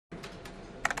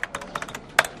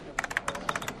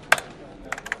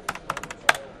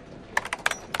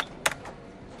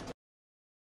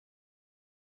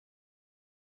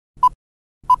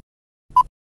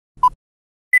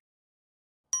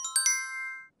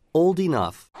Old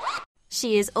enough.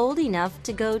 She is old enough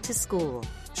to go to school.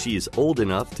 She is old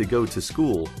enough to go to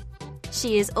school.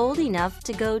 She is old enough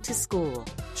to go to school.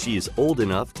 She is old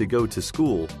enough to go to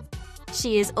school.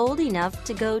 She is old enough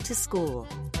to go to school.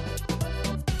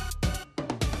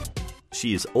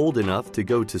 She is old enough to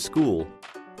go to school.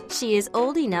 She is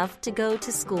old enough to go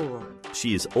to school.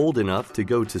 She is old enough to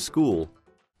go to school.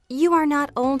 You are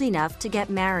not old enough to get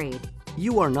married.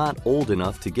 You are not old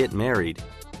enough to get married.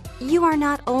 You are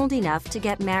not old enough to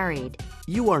get married.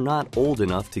 You are not old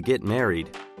enough to get married.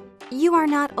 You are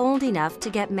not old enough to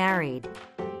get married.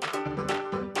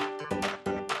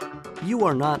 You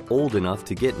are not old enough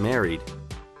to get married.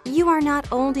 You are not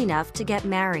old enough to get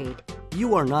married.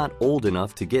 You are not old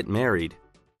enough to get married.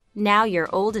 Now you're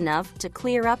old enough to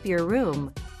clear up your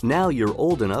room. Now you're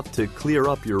old enough to clear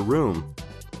up your room.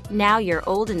 Now you're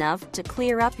old enough to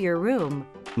clear up your room.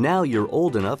 Now you're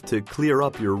old enough to clear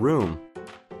up your room.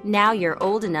 Now you're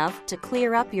old enough to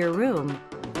clear up your room.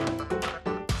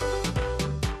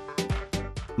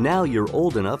 Now you're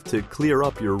old enough to clear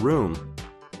up your room.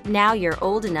 Now you're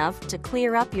old enough to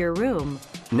clear up your room.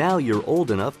 Now you're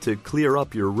old enough to clear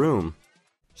up your room.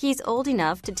 He's old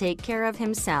enough to take care of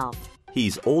himself.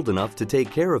 He's old enough to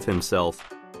take care of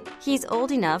himself. He's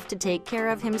old enough to take care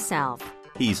of himself.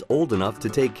 He's old enough to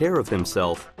take care of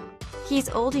himself. He's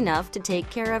old enough to take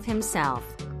care of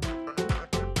himself.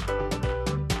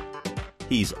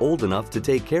 He's old enough to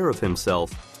take care of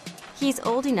himself. He's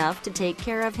old enough to take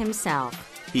care of himself.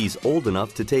 He's old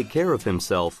enough to take care of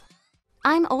himself.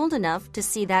 I'm old enough to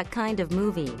see that kind of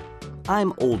movie.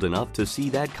 I'm old enough to see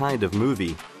that kind of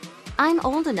movie. I'm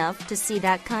old enough to see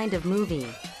that kind of movie.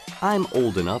 I'm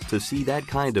old enough to see that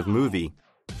kind of movie.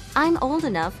 I'm old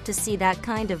enough to see that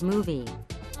kind of movie.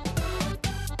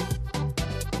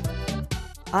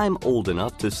 I'm old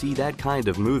enough to see that kind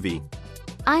of movie.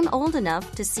 I'm old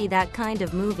enough to see that kind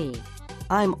of movie.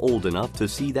 I'm old enough to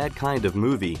see that kind of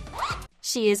movie.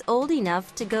 She is old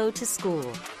enough to go to school.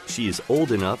 She is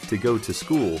old enough to go to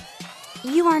school.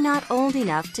 You are not old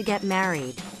enough to get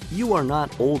married. You are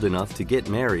not old enough to get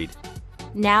married.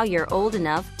 Now you're old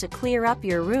enough to clear up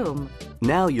your room.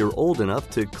 Now you're old enough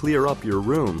to clear up your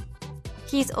room.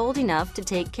 He's old enough to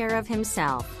take care of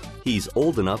himself. He's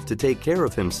old enough to take care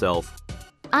of himself.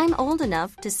 I'm old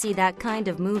enough to see that kind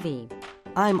of movie.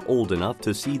 I'm old enough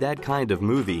to see that kind of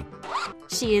movie.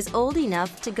 She is old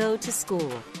enough to go to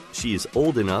school. She is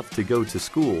old enough to go to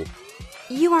school.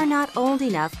 You are not old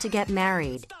enough to get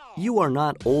married. You are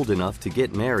not old enough to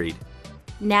get married.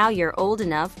 Now you're old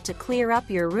enough to clear up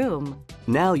your room.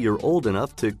 Now you're old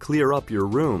enough to clear up your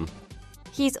room.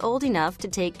 He's old enough to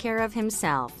take care of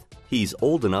himself. He's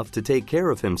old enough to take care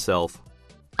of himself.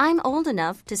 I'm old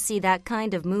enough to see that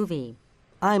kind of movie.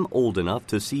 I'm old enough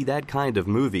to see that kind of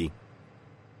movie.